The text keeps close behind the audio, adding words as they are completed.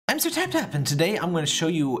I'm SirTapTap, and today I'm going to show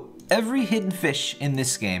you every hidden fish in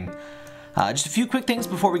this game. Just a few quick things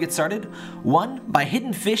before we get started. One, by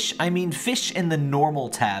hidden fish, I mean fish in the normal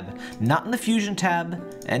tab, not in the fusion tab,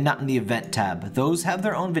 and not in the event tab. Those have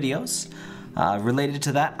their own videos. Related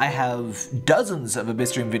to that, I have dozens of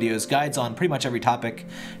AbyssRium videos, guides on pretty much every topic,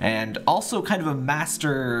 and also kind of a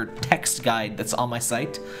master text guide that's on my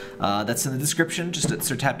site. That's in the description, just at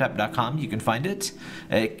SirTapTap.com. You can find it.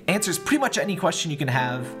 It answers pretty much any question you can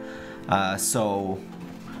have. So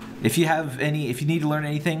if you need to learn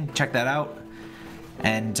anything, check that out.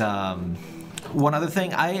 And one other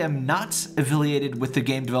thing, I am not affiliated with the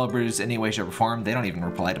game developers in any way, shape, or form. They don't even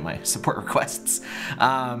reply to my support requests.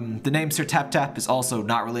 The name SirTapTap is also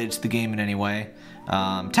not related to the game in any way.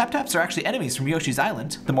 Tap-taps are actually enemies from Yoshi's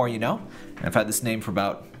Island, the more you know. I've had this name for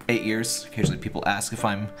about 8 years. Occasionally people ask if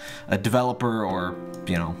I'm a developer or,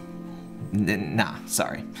 you know, nah,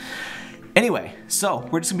 sorry. Anyway, so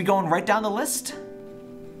we're just gonna be going right down the list.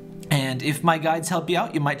 And if my guides help you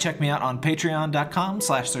out, you might check me out on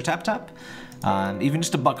patreon.com/SirTapTap. Even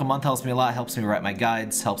just $1 a month helps me a lot, helps me write my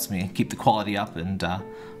guides, helps me keep the quality up and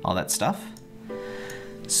all that stuff.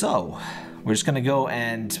 So, we're just gonna go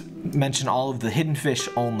and mention all of the hidden fish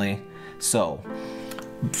only. So,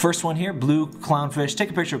 first one here, blue clownfish.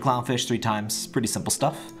 Take a picture of clownfish 3 times, pretty simple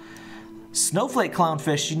stuff. Snowflake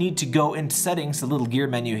Clownfish, you need to go into settings, the little gear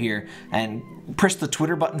menu here, and press the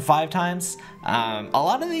Twitter button 5 times. A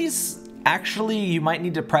lot of these, actually, you might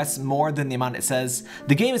need to press more than the amount it says.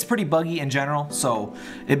 The game is pretty buggy in general, so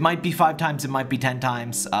it might be 5 times, it might be 10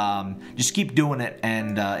 times. Just keep doing it,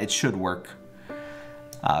 and it should work.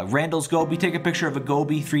 Randall's Goby, take a picture of a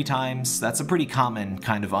Goby 3 times. That's a pretty common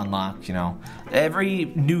kind of unlock, you know.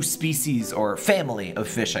 Every new species, or family of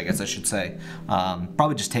fish, I guess I should say,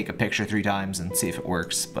 probably just take a picture 3 times and see if it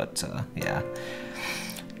works, but yeah.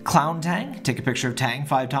 Clown Tang, take a picture of Tang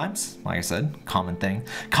 5 times. Like I said, common thing.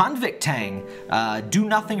 Convict Tang, do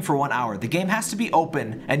nothing for 1 hour. The game has to be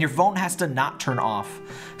open and your phone has to not turn off.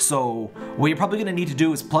 So what you're probably gonna need to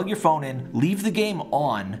do is plug your phone in, leave the game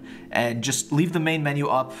on, and just leave the main menu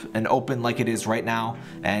up and open like it is right now,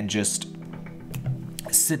 and just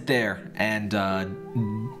sit there and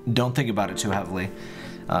don't think about it too heavily.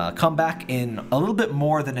 Come back in a little bit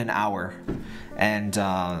more than an hour, and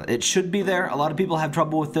it should be there. A lot of people have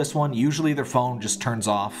trouble with this one. Usually their phone just turns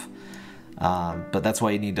off, but that's why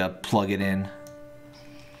you need to plug it in.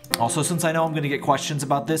 Also, since I know I'm going to get questions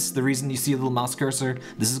about this, the reason you see a little mouse cursor,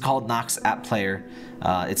 this is called Nox App Player.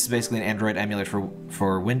 It's basically an Android emulator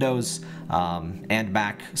for Windows and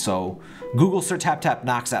Mac. So Google SirTapTap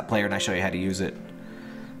Nox App Player and I show you how to use it.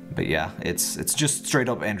 But yeah, it's just straight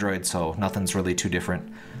up Android, so nothing's really too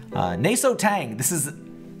different. Naso Tang, this is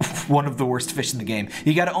one of the worst fish in the game.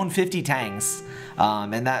 You gotta own 50 tangs,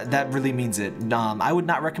 and that really means it. I would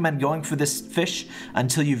not recommend going for this fish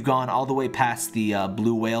until you've gone all the way past the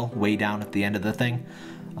blue whale, way down at the end of the thing.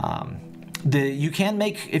 You can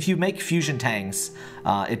make, if you make fusion tangs,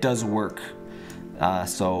 it does work.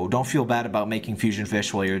 So don't feel bad about making fusion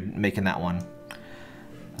fish while you're making that one.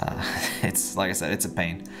 It's, like I said, it's a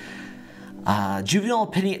pain. Juvenile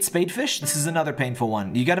Pinnate Spadefish, this is another painful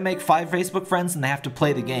one. You gotta make 5 Facebook friends and they have to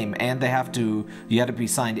play the game, and you gotta be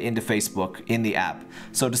signed into Facebook in the app.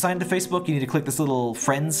 So to sign into Facebook, you need to click this little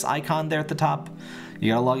friends icon there at the top.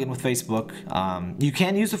 You gotta log in with Facebook. You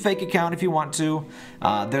can use a fake account if you want to.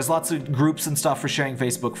 There's lots of groups and stuff for sharing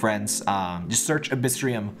Facebook friends. Just search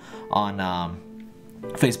AbyssRium on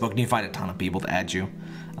Facebook and you find a ton of people to add you.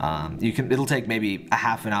 It'll take maybe a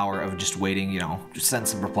half an hour of just waiting, you know, just send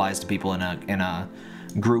some replies to people in a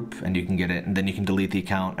group and you can get it, and then you can delete the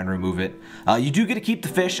account and remove it. You do get to keep the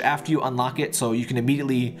fish after you unlock it, so you can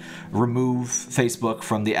immediately remove Facebook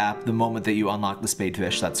from the app the moment that you unlock the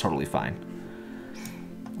spadefish. That's totally fine.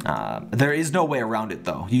 There is no way around it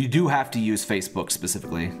though. You do have to use Facebook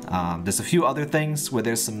specifically. There's a few other things where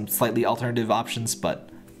there's some slightly alternative options, but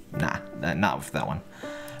nah, not with that one.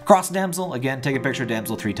 Cross Damsel, again, take a picture of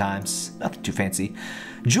Damsel 3 times. Nothing too fancy.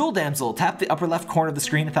 Jewel Damsel, tap the upper left corner of the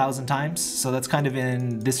screen 1,000 times. So that's kind of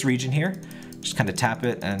in this region here. Just kind of tap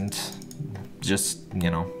it and just, you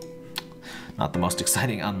know, not the most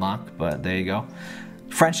exciting unlock, but there you go.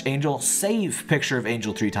 French Angel, save picture of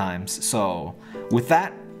Angel 3 times. So with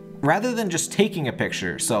that, rather than just taking a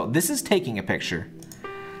picture, so this is taking a picture.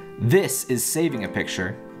 This is saving a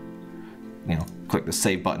picture. You know, click the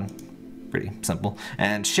save button. Pretty simple.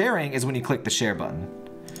 And sharing is when you click the share button.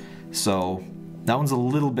 So that one's a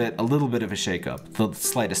little bit of a shake-up, the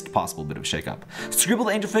slightest possible bit of a shake-up. Scribbled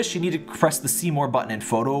Angelfish, you need to press the See More button in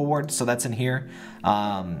Photo Award, so that's in here.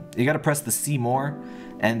 You gotta press the See More,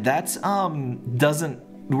 and that doesn't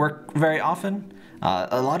work very often.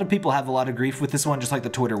 A lot of people have a lot of grief with this one, just like the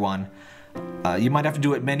Twitter one. You might have to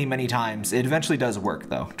do it many, many times. It eventually does work,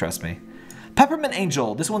 though, trust me. Peppermint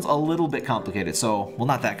Angel. This one's a little bit complicated, so, well,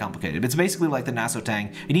 not that complicated. It's basically like the Naso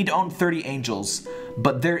Tang. You need to own 30 angels,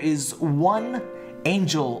 but there is one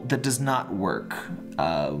angel that does not work.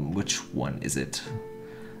 Which one is it?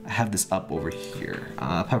 I have this up over here.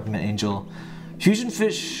 Peppermint Angel. Fusion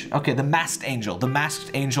Fish. Okay, the Masked Angel. The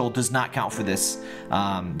Masked Angel does not count for this.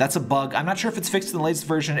 That's a bug. I'm not sure if it's fixed in the latest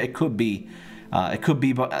version. It could be. It could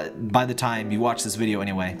be by the time you watch this video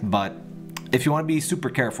anyway, but if you want to be super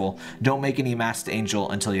careful, don't make any Masked Angel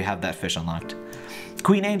until you have that fish unlocked.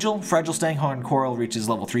 Queen Angel, Fragile Stanghorn Coral reaches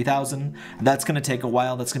level 3000. That's going to take a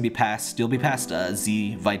while. That's going to be past, you'll be past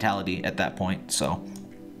Z Vitality at that point, so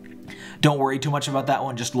don't worry too much about that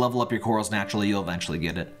one. Just level up your corals naturally, you'll eventually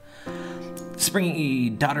get it.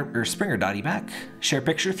 Springer Dottyback, share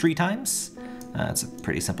picture 3 times. That's a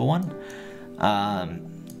pretty simple one.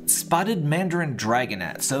 Spotted Mandarin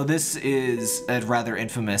Dragonet. So this is a rather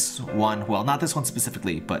infamous one. Well, not this one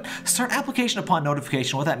specifically, but start application upon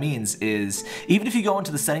notification. What that means is even if you go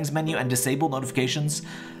into the settings menu and disable notifications,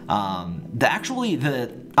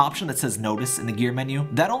 the option that says notice in the gear menu,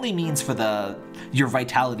 that only means for your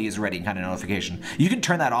vitality is ready kind of notification. You can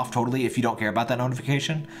turn that off totally if you don't care about that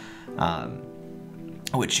notification,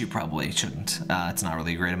 which you probably shouldn't. It's not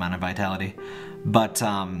really a great amount of vitality. But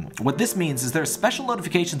what this means is there are special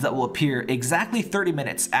notifications that will appear exactly 30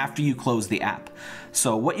 minutes after you close the app.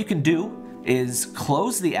 So what you can do is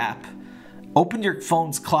close the app, open your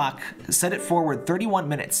phone's clock, set it forward 31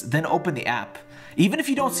 minutes, then open the app, even if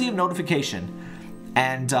you don't see a notification,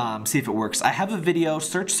 and see if it works. I have a video,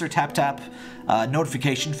 search SirTapTap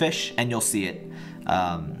notification fish, and you'll see it.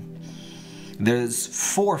 There's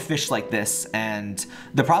 4 fish like this, and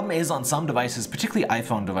the problem is on some devices, particularly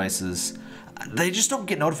iPhone devices, they just don't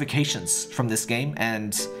get notifications from this game,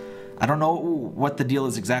 and I don't know what the deal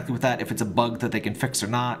is exactly with that, if it's a bug that they can fix or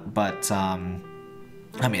not, but I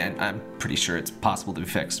mean, I'm pretty sure it's possible to be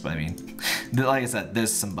fixed, but I mean, like I said,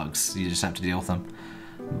 there's some bugs, you just have to deal with them.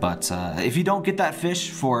 But if you don't get that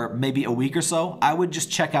fish for maybe a week or so, I would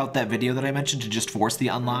just check out that video that I mentioned to just force the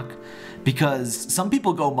unlock, because some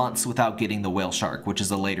people go months without getting the whale shark, which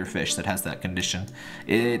is a later fish that has that condition.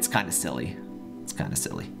 It's kind of silly. It's kind of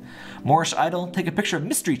silly. Moorish Idol, take a picture of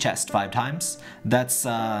Mystery Chest 5 times. That's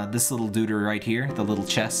this little duder right here, the little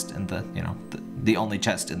chest, and the only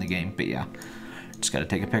chest in the game, but yeah. Just gotta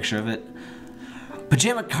take a picture of it.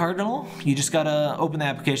 Pajama Cardinal, you just gotta open the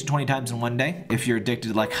application 20 times in one day. If you're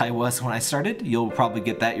addicted like I was when I started, you'll probably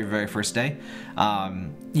get that your very first day.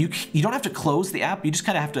 You don't have to close the app, you just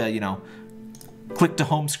kinda have to, click to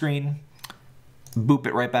home screen, boop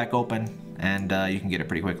it right back open, and you can get it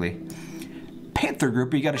pretty quickly. Panther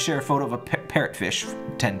Grouper, you gotta share a photo of a parrotfish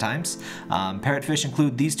 10 times. Parrotfish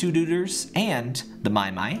include these 2 duders and the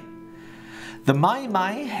Mai. The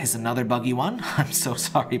Mai is another buggy one. I'm so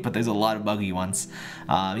sorry, but there's a lot of buggy ones.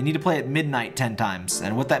 You need to play at midnight 10 times,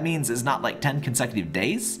 and what that means is not like 10 consecutive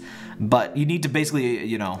days, but you need to basically,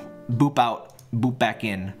 boop out, boop back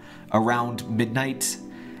in around midnight,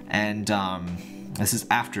 and this is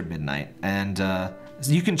after midnight, and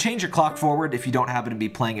you can change your clock forward if you don't happen to be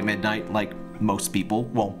playing at midnight, like most people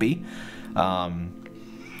won't be.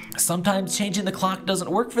 Sometimes changing the clock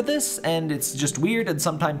doesn't work for this, and it's just weird, and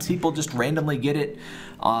sometimes people just randomly get it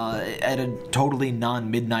at a totally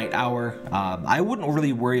non-midnight hour. I wouldn't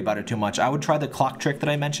really worry about it too much. I would try the clock trick that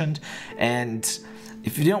I mentioned, and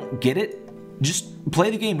if you don't get it, just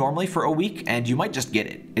play the game normally for a week, and you might just get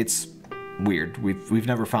it. It's weird. We've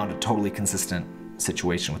never found a totally consistent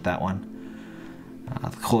situation with that one.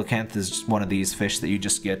 The Coelacanth is one of these fish that you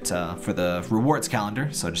just get for the rewards calendar,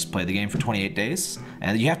 so just play the game for 28 days.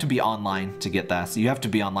 And you have to be online to get that, so you have to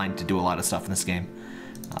be online to do a lot of stuff in this game.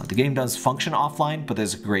 The game does function offline, but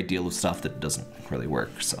there's a great deal of stuff that doesn't really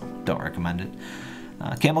work, so don't recommend it.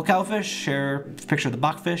 Camel Cowfish, share a picture of the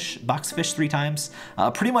boxfish 3 times.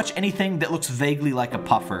 Pretty much anything that looks vaguely like a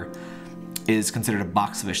puffer is considered a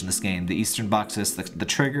boxfish in this game. The eastern boxfish, the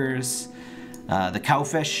triggers, the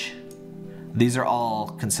cowfish, these are all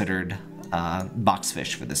considered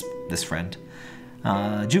boxfish for this friend.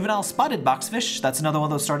 Juvenile Spotted Boxfish, that's another one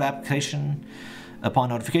of those start application upon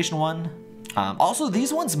notification one. Also,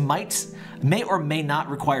 these ones may or may not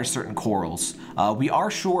require certain corals. We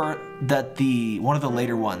are sure that one of the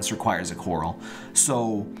later ones requires a coral.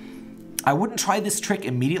 So I wouldn't try this trick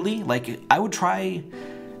immediately. Like, I would try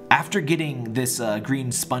after getting this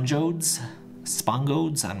green spongodes,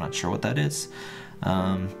 I'm not sure what that is.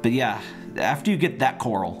 But yeah, after you get that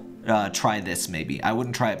coral, try this maybe. I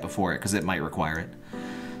wouldn't try it before it because it might require it.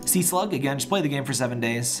 Sea Slug, again, just play the game for 7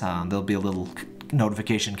 days. There'll be a little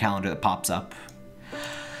notification calendar that pops up.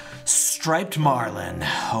 Striped marlin.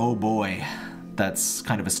 Oh boy. That's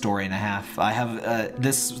kind of a story and a half. I have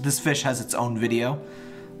this fish has its own video.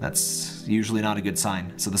 That's usually not a good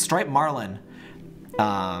sign. So the striped marlin,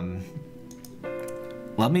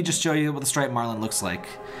 let me just show you what the striped marlin looks like.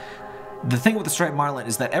 The thing with the striped marlin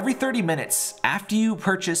is that every 30 minutes after you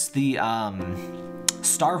purchase the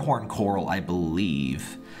starhorn coral, I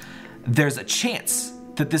believe, there's a chance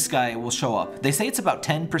that this guy will show up. They say it's about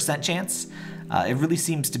 10% chance. It really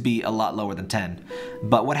seems to be a lot lower than 10.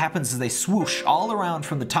 But what happens is they swoosh all around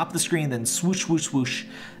from the top of the screen, then swoosh, swoosh, swoosh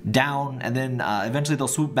down, and then eventually they'll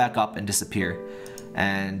swoop back up and disappear.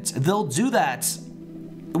 And they'll do that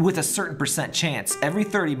with a certain percent chance every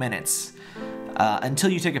 30 minutes until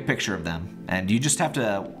you take a picture of them. And you just have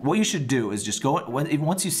to, what you should do is just go,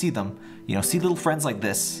 once you see them, you know, see little friends like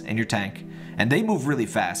this in your tank, and they move really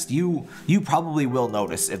fast. You probably will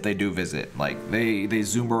notice if they do visit. Like they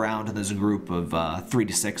zoom around, and there's a group of 3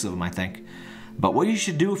 to 6 of them, I think. But what you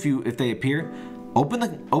should do if they appear, open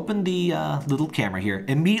the little camera here.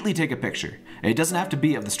 Immediately take a picture. It doesn't have to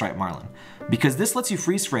be of the striped marlin, because this lets you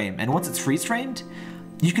freeze frame. And once it's freeze framed,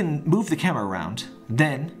 you can move the camera around.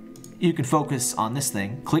 Then you can focus on this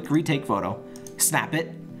thing. Click retake photo, snap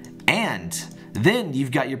it, and then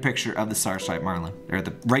you've got your picture of the striped marlin, or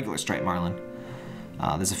the regular striped marlin.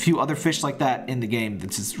 There's a few other fish like that in the game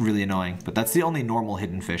that's just really annoying, but that's the only normal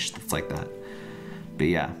hidden fish that's like that. But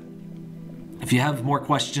yeah, if you have more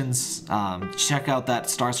questions, check out that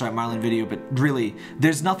striped marlin video, but really,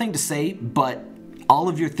 there's nothing to say, but all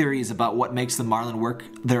of your theories about what makes the marlin work,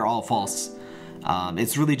 they're all false.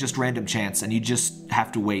 It's really just random chance, and you just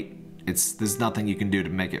have to wait. There's nothing you can do to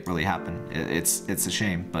make it really happen. It's a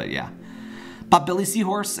shame, but yeah. Potbelly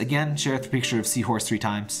seahorse, again, share the picture of seahorse 3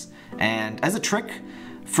 times. And as a trick,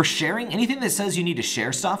 for sharing, anything that says you need to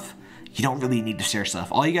share stuff, you don't really need to share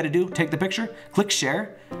stuff. All you gotta do, take the picture, click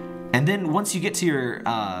share, and then once you get to your,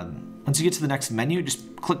 once you get to the next menu,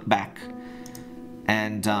 just click back.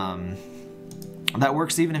 And that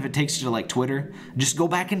works even if it takes you to like Twitter. Just go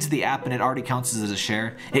back into the app and it already counts as a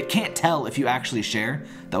share. It can't tell if you actually share.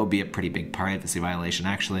 That would be a pretty big privacy violation,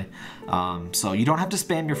 actually. So you don't have to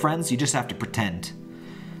spam your friends, you just have to pretend.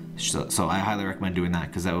 So I highly recommend doing that,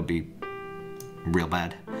 because that would be real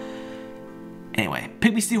bad. Anyway,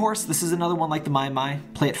 Pygmy Seahorse, this is another one like the My.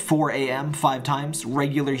 Play at 4 a.m. 5 times.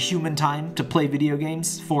 Regular human time to play video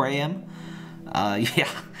games, 4 a.m. Yeah.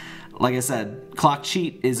 Like I said, clock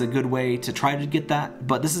cheat is a good way to try to get that,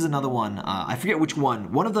 but this is another one. I forget which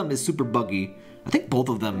one. One of them is super buggy. I think both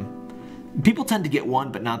of them. People tend to get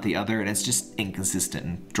one but not the other, and it's just inconsistent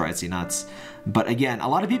and drives you nuts. But again, a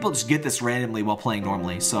lot of people just get this randomly while playing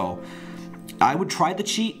normally, so I would try the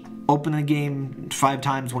cheat, open the game 5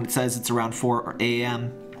 times when it says it's around 4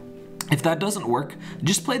 a.m. If that doesn't work,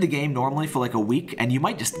 just play the game normally for like a week, and you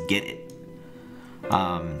might just get it.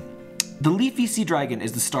 The leafy sea dragon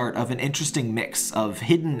is the start of an interesting mix of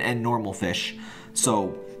hidden and normal fish.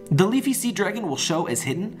 So the leafy sea dragon will show as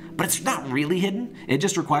hidden, but it's not really hidden. It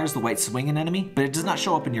just requires the white swinging enemy, but it does not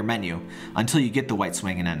show up in your menu until you get the white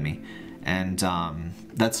swinging enemy. And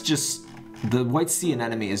that's just, the white sea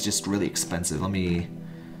anemone is just really expensive. I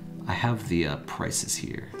have the prices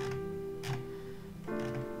here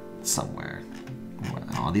somewhere.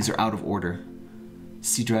 Oh, these are out of order.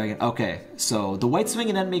 Sea dragon. Okay, so the white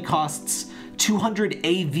swinging enemy costs 200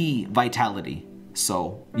 AV vitality.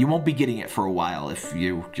 So you won't be getting it for a while if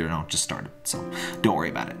you know, just started. So don't worry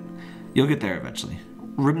about it. You'll get there eventually.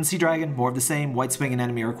 Ribbon sea dragon, more of the same. White swinging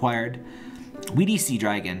enemy required. Weedy sea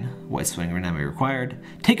dragon, white swinging enemy required.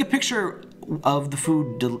 Take a picture of the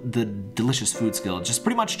food, the delicious food skill. Just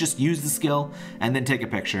pretty much just use the skill and then take a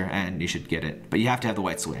picture, and you should get it. But you have to have the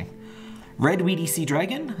white swing. Red weedy sea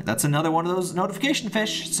dragon, that's another one of those notification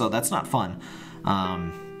fish, so that's not fun.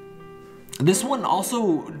 This one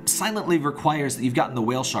also silently requires that you've gotten the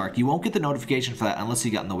whale shark. You won't get the notification for that unless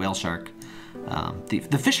you've gotten the whale shark.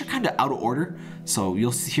 The fish are kind of out of order, so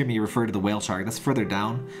you'll hear me refer to the whale shark. That's further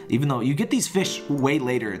down, even though you get these fish way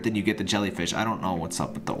later than you get the jellyfish. I don't know what's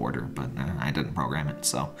up with the order, but I didn't program it,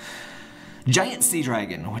 so. Giant sea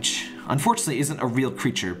dragon, which unfortunately isn't a real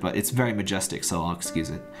creature, but it's very majestic, so I'll excuse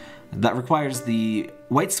it. That requires the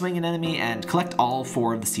white swinging enemy and collect all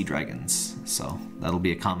 4 of the sea dragons. So that'll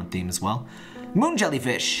be a common theme as well. Moon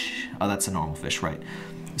jellyfish. Oh, that's a normal fish, right?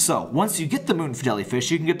 So once you get the moon jellyfish,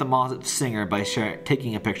 you can get the moth singer by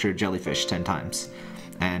taking a picture of jellyfish 10 times.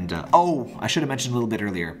 And, oh, I should have mentioned a little bit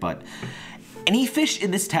earlier, but any fish in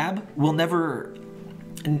this tab will never...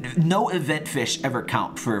 No event fish ever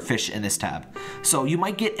count for fish in this tab. So you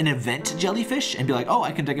might get an event jellyfish and be like, oh,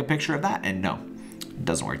 I can take a picture of that, and no. it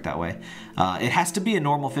doesn't work that way. It has to be a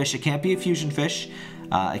normal fish. It can't be a fusion fish.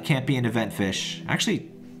 It can't be an event fish. Actually,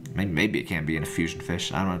 maybe it can be a fusion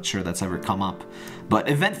fish. I'm not sure that's ever come up. But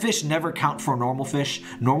event fish never count for normal fish.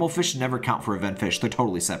 Normal fish never count for event fish. They're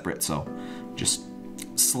totally separate, so just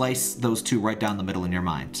slice those two right down the middle in your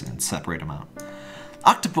mind and separate them out.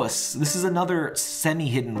 Octopus. This is another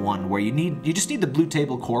semi-hidden one where you just need the blue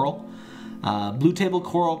table coral. Blue table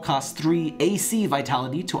coral costs 3 AC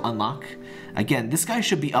vitality to unlock. Again, this guy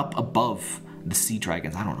should be up above the sea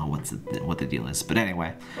dragons. I don't know what the deal is, but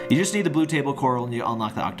anyway, you just need the blue table coral and you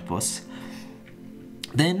unlock the octopus.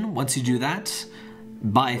 Then once you do that,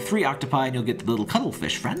 buy 3 octopi and you'll get the little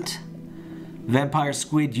cuttlefish friend. Vampire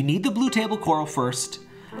squid, you need the blue table coral first,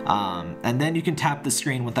 and then you can tap the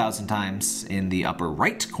screen 1,000 times in the upper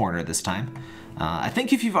right corner this time. I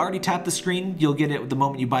think if you've already tapped the screen, you'll get it the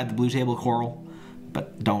moment you buy the blue table coral,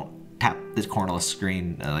 but don't tap the cornerless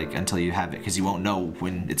screen until you have it, because you won't know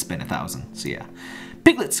when it's been 1,000. So yeah.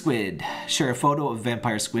 Piglet squid. Share a photo of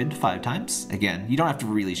vampire squid 5 times. Again, you don't have to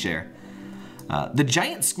really share. The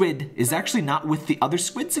giant squid is actually not with the other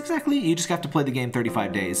squids exactly. You just have to play the game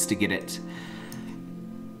 35 days to get it.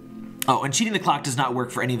 Oh, and cheating the clock does not work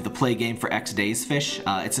for any of the play game for X days fish.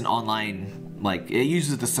 It's an online, it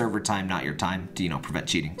uses the server time, not your time, to, prevent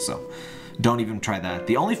cheating. So don't even try that.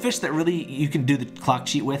 The only fish that really you can do the clock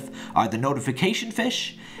cheat with are the notification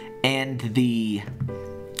fish and the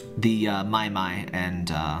mai and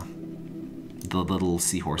the little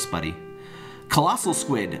seahorse buddy. Colossal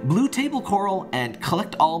squid, blue table coral, and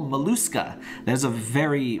collect all mollusca. There's a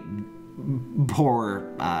very poor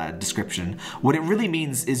description. What it really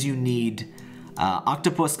means is you need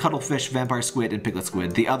octopus, cuttlefish, vampire squid, and piglet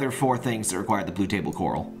squid. The other 4 things that require the blue table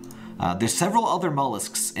coral. There's several other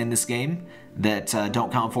mollusks in this game that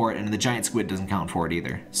don't count for it, and the giant squid doesn't count for it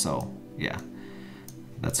either. So yeah,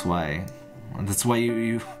 that's why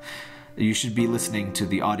you should be listening to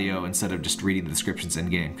the audio instead of just reading the descriptions in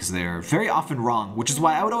game, because they're very often wrong, which is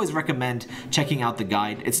why I would always recommend checking out the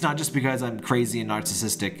guide. It's not just because I'm crazy and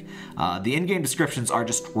narcissistic. The in-game descriptions are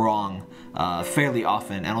just wrong fairly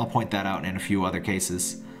often, and I'll point that out in a few other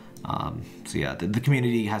cases. So yeah, the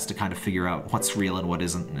community has to kind of figure out what's real and what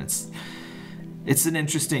isn't, and it's an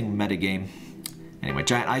interesting metagame. Anyway,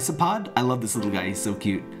 giant isopod. I love this little guy. He's so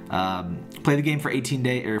cute. Play the game for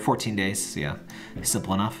 14 days. So yeah,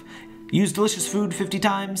 simple enough. Use delicious food 50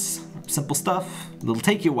 times. Simple stuff. It'll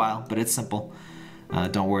take you a while, but it's simple.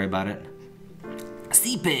 Don't worry about it.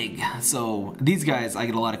 Sea pig. So these guys I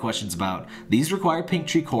get a lot of questions about. These require pink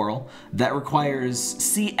tree coral. That requires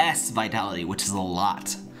CS vitality, which is a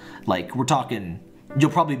lot. We're talking,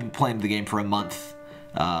 you'll probably be playing the game for a month,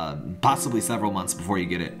 possibly several months before you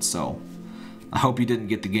get it. So I hope you didn't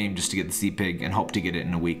get the game just to get the sea pig and hope to get it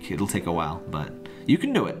in a week. It'll take a while, but you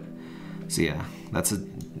can do it. So yeah,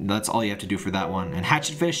 that's all you have to do for that one. And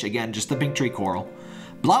hatchet fish, again, just the pink tree coral.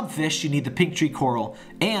 Blobfish, you need the pink tree coral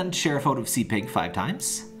and share a photo of sea pig 5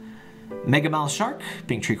 times. Megamouth shark,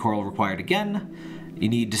 pink tree coral required again. You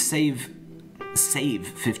need to save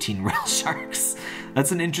 15 rail sharks.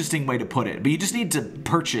 That's an interesting way to put it, but you just need to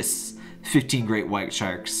purchase 15 great white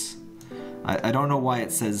sharks. I don't know why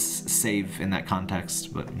it says save in that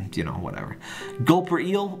context, but whatever. Gulper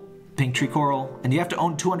eel, pink tree coral, and you have to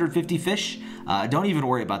own 250 fish. Don't even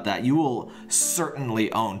worry about that. You will certainly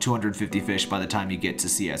own 250 fish by the time you get to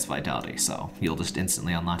CS vitality, so you'll just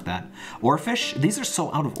instantly unlock that. Oarfish, these are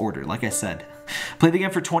so out of order, like I said. Play the game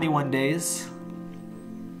for 21 days.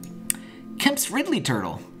 Kemp's Ridley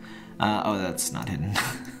turtle. Oh, that's not hidden.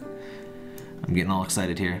 I'm getting all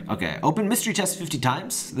excited here. Okay, open mystery chest 50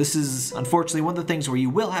 times. This is unfortunately one of the things where you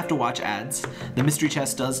will have to watch ads. The mystery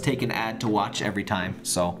chest does take an ad to watch every time,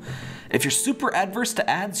 so if you're super adverse to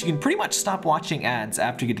ads, you can pretty much stop watching ads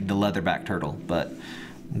after you get to the leatherback turtle, but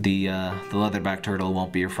the leatherback turtle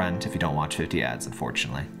won't be your friend if you don't watch 50 ads,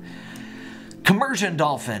 unfortunately. Cummerson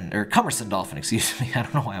dolphin, excuse me. I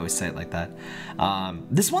don't know why I always say it like that.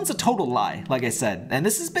 This one's a total lie, like I said, and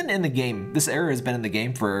this has been in the game. This error has been in the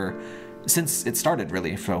game since it started,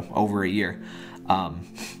 really, for over a year.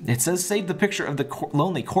 It says save the picture of the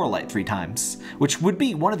lonely coralite 3 times, which would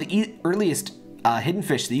be one of the earliest hidden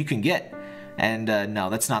fish that you can get, and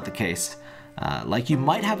no, that's not the case. You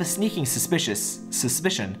might have a sneaking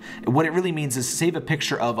suspicion. What it really means is save a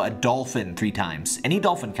picture of a dolphin 3 times. Any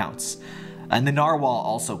dolphin counts. And the narwhal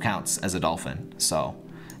also counts as a dolphin. So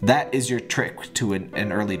that is your trick to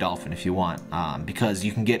an early dolphin if you want. Because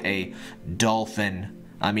you can get a dolphin.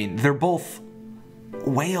 I mean, they're both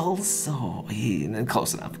whales, so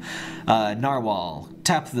close enough. Narwhal,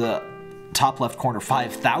 tap the top left corner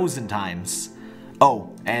 5,000 times.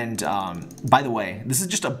 Oh, and by the way, this is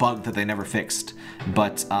just a bug that they never fixed,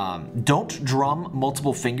 but don't drum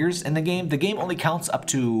multiple fingers in the game. The game only counts up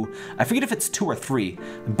to, I forget if it's 2 or 3,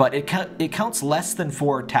 but it counts less than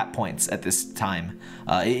 4 tap points at this time.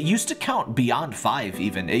 It used to count beyond 5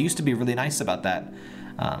 even. It used to be really nice about that.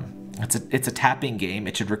 It's a tapping game.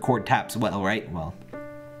 It should record taps well, right? Well,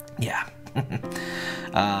 yeah.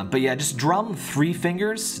 But yeah, just drum 3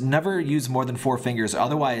 fingers. Never use more than 4 fingers.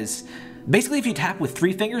 Otherwise, basically if you tap with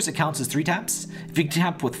 3 fingers, it counts as 3 taps. If you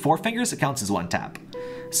tap with 4 fingers, it counts as 1 tap.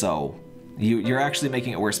 So you're actually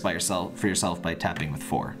making it worse for yourself by tapping with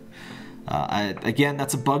 4. Again,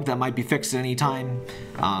 that's a bug that might be fixed at any time.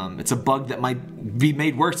 It's a bug that might be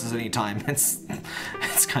made worse at any time.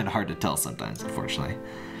 It's kind of hard to tell sometimes, unfortunately.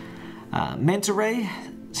 Manta Ray,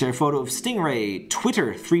 share a photo of Stingray,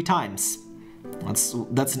 Twitter 3 times.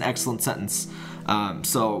 That's an excellent sentence.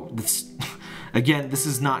 Again, this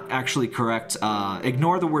is not actually correct.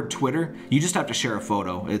 Ignore the word Twitter. You just have to share a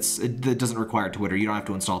photo. It doesn't require Twitter. You don't have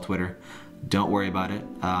to install Twitter. Don't worry about it.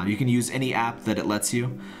 You can use any app that it lets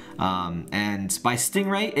you. And by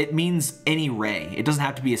stingray, it means any ray. It doesn't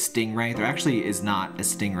have to be a stingray. There actually is not a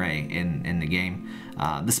stingray in the game.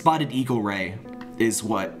 The spotted eagle ray is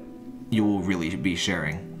what you will really be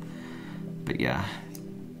sharing. But yeah.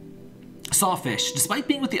 Sawfish. Despite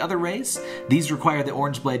being with the other rays, these require the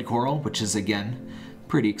orange blade coral, which is, again,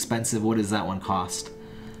 pretty expensive. What does that one cost?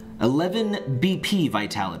 11 BP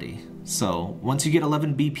vitality. So once you get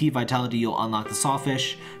 11 BP vitality, you'll unlock the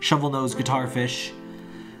sawfish, shovel-nosed guitarfish.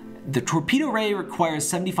 The torpedo ray requires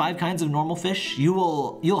 75 kinds of normal fish.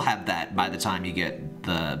 You'll have that by the time you get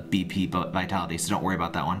the BP vitality, so don't worry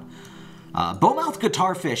about that one. Bowmouth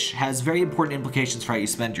guitarfish has very important implications for how you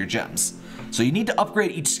spend your gems. So you need to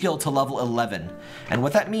upgrade each skill to level 11. And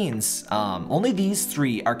what that means, only these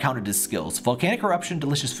 3 are counted as skills. Volcanic Eruption,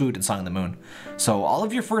 Delicious Food, and Song of the Moon. So all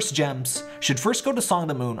of your first gems should first go to Song of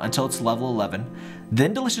the Moon until it's level 11,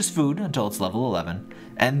 then Delicious Food until it's level 11,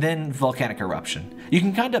 and then Volcanic Eruption. You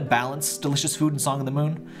can kind of balance Delicious Food and Song of the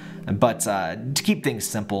Moon, but to keep things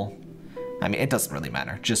simple, I mean, it doesn't really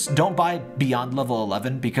matter. Just don't buy beyond level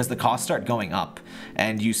 11 because the costs start going up,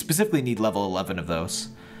 and you specifically need level 11 of those.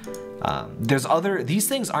 These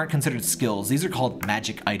things aren't considered skills. These are called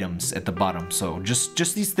magic items at the bottom. So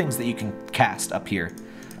just these things that you can cast up here,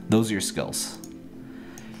 those are your skills.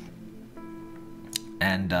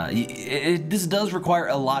 And this does require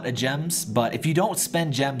a lot of gems, but if you don't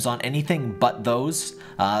spend gems on anything but those,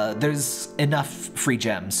 there's enough free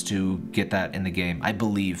gems to get that in the game, I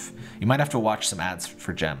believe. You might have to watch some ads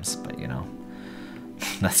for gems, but you know,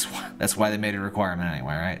 that's why they made it a requirement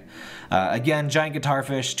anyway, right? Again, giant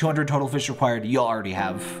guitarfish, 200 total fish required. You'll already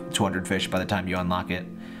have 200 fish by the time you unlock it.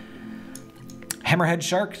 Hammerhead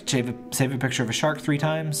shark, save a picture of a shark 3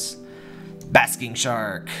 times. Basking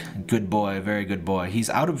shark, good boy, very good boy. He's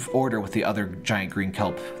out of order with the other giant green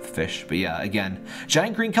kelp fish, but yeah, again,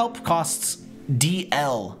 giant green kelp costs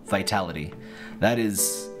DL vitality. That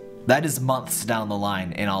is months down the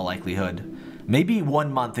line in all likelihood. Maybe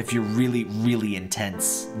 1 month if you're really, really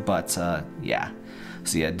intense, but yeah.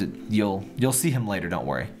 So yeah, you'll see him later, don't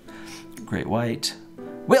worry. Great white.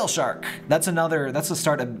 Whale shark, that's a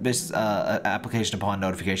start Abyss application upon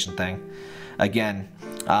notification thing. Again,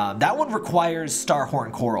 that one requires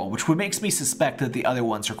starhorn coral, which makes me suspect that the other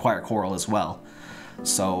ones require coral as well.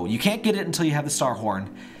 So you can't get it until you have the starhorn.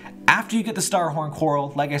 After you get the starhorn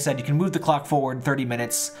coral, like I said, you can move the clock forward 30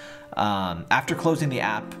 minutes after closing the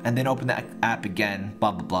app, and then open the app again,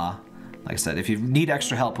 blah, blah, blah. Like I said, if you need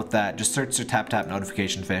extra help with that, just search SirTapTap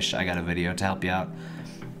notification fish. I got a video to help you out.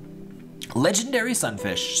 Legendary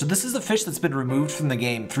sunfish. So this is a fish that's been removed from the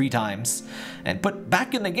game 3 times and put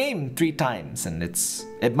back in the game 3 times, and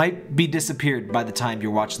it might be disappeared by the time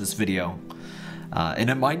you're watching this video, and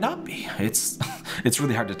it might not be. It's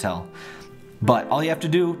really hard to tell. But all you have to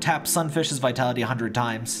do, tap sunfish's vitality 100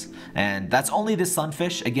 times, and that's only this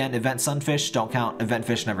sunfish. Again, event sunfish don't count. Event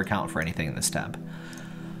fish never count for anything in this tab.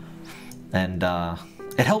 And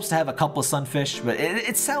it helps to have a couple of sunfish, but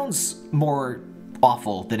it sounds more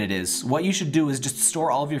awful than it is. What you should do is just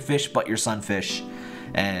store all of your fish but your sunfish,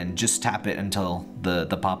 and just tap it until the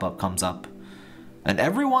pop-up comes up. And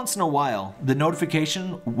every once in a while, the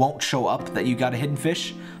notification won't show up that you got a hidden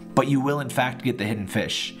fish, but you will in fact get the hidden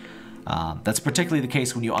fish. That's particularly the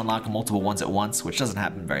case when you unlock multiple ones at once, which doesn't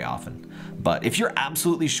happen very often. But if you're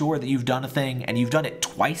absolutely sure that you've done a thing and you've done it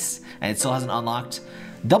twice and it still hasn't unlocked,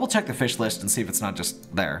 double check the fish list and see if it's not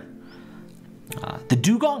just there. The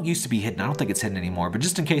dugong used to be hidden. I don't think it's hidden anymore, but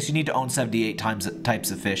just in case, you need to own 78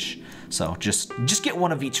 types of fish. So just get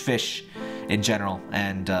one of each fish in general,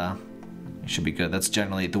 and You should be good. That's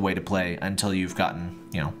generally the way to play until you've gotten,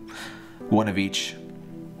 you know, one of each.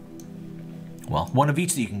 Well, one of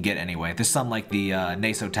each that you can get anyway. There's some like the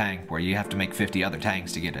Naso Tang where you have to make 50 other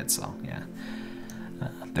tangs to get it, so yeah.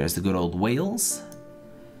 There's the good old whales.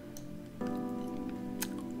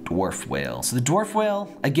 Dwarf whale. So the dwarf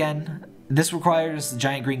whale, again, this requires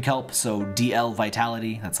giant green kelp, so DL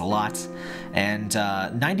vitality, that's a lot. And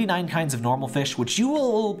 99 kinds of normal fish, which you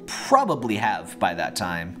will probably have by that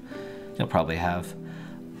time. You'll probably have.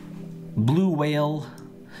 Blue whale.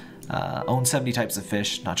 Own 70 types of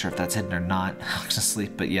fish. Not sure if that's hidden or not, honestly,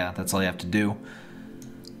 but yeah, that's all you have to do.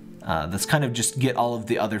 That's kind of just get all of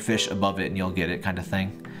the other fish above it and you'll get it kind of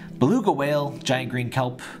thing. Beluga whale, giant green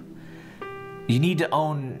kelp. You need to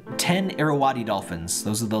own 10 Irrawaddy dolphins.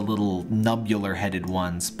 Those are the little nubular-headed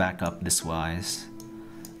ones back up this wise.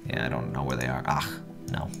 Yeah, I don't know where they are. Ah,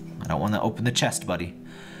 no. I don't want to open the chest, buddy.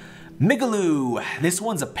 Migaloo! This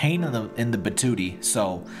one's a pain in the batootie,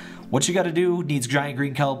 so what you gotta do needs giant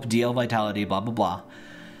green kelp, DL vitality, blah blah blah.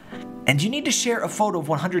 And you need to share a photo of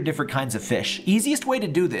 100 different kinds of fish. Easiest way to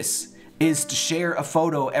do this is to share a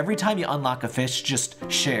photo every time you unlock a fish, just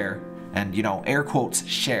share. And, you know, air quotes,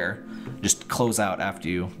 share. Just close out after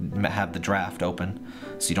you have the draft open,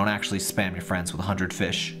 so you don't actually spam your friends with 100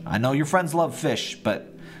 fish. I know your friends love fish,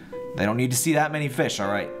 but they don't need to see that many fish,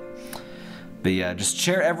 alright? But yeah, just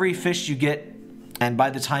share every fish you get, and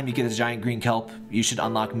by the time you get a giant green kelp, you should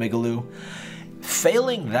unlock Migaloo.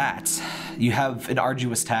 Failing that, you have an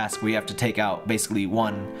arduous task where you have to take out basically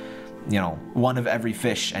one of every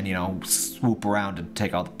fish and, you know, swoop around and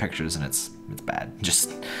take all the pictures, and it's bad.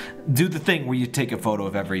 Just do the thing where you take a photo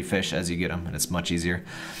of every fish as you get them, and it's much easier.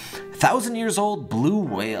 1,000 years old blue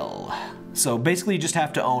whale. So basically you just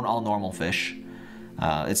have to own all normal fish.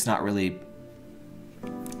 It's not really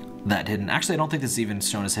that hidden. Actually, I don't think this is even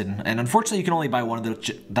shown as hidden. And unfortunately, you can only buy one of the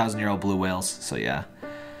 1,000-year-old blue whales, so yeah.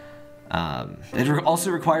 It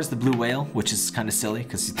also requires the blue whale, which is kind of silly,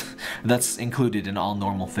 because that's included in all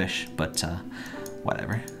normal fish, but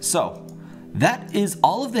whatever. So, that is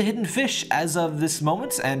all of the hidden fish as of this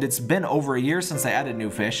moment, and it's been over a year since they added new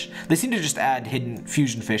fish. They seem to just add hidden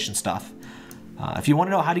fusion fish and stuff. If you want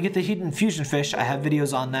to know how to get the hidden fusion fish, I have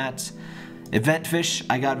videos on that. Event fish,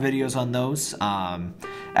 I got videos on those.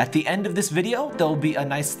 At the end of this video, there'll be a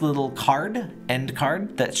nice little end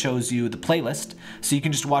card, that shows you the playlist, so you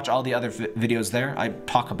can just watch all the other videos there. I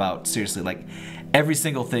talk about, seriously, like, every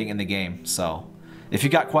single thing in the game, so if you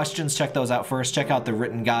got questions, check those out first. Check out the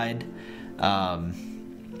written guide.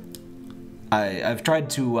 I've tried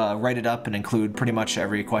to write it up and include pretty much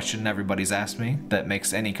every question everybody's asked me that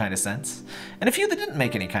makes any kind of sense, and a few that didn't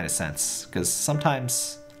make any kind of sense, because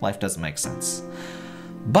sometimes life doesn't make sense.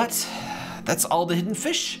 But that's all the hidden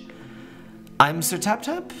fish. I'm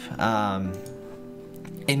SirTapTap.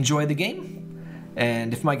 Enjoy the game,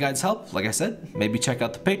 and if my guides help, like I said, maybe check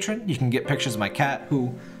out the Patreon. You can get pictures of my cat,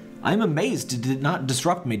 who I'm amazed did not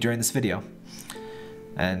disrupt me during this video.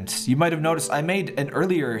 And you might have noticed I made an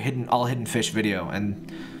earlier all hidden fish video,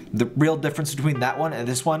 and the real difference between that one and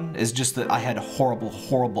this one is just that I had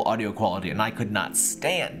horrible audio quality, and I could not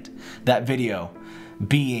stand that video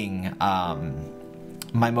being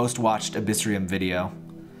my most watched AbyssRium video.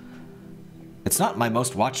 It's not my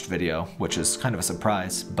most watched video, which is kind of a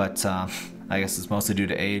surprise, but I guess it's mostly due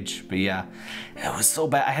to age. But yeah, it was so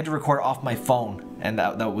bad. I had to record off my phone, and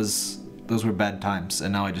those were bad times,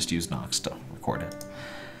 and now I just use Nox to record it.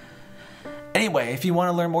 Anyway, if you want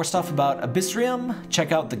to learn more stuff about AbyssRium,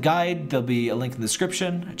 check out the guide. There'll be a link in the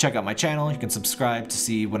description. Check out my channel. You can subscribe to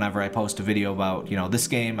see whenever I post a video about, you know, this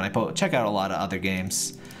game, and check out a lot of other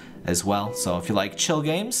games as well. So if you like chill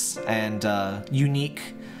games and unique,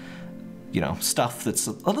 you know, stuff that's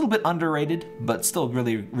a little bit underrated but still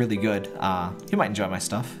really good, you might enjoy my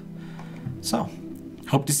stuff. So,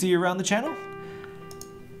 hope to see you around the channel.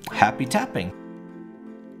 Happy tapping!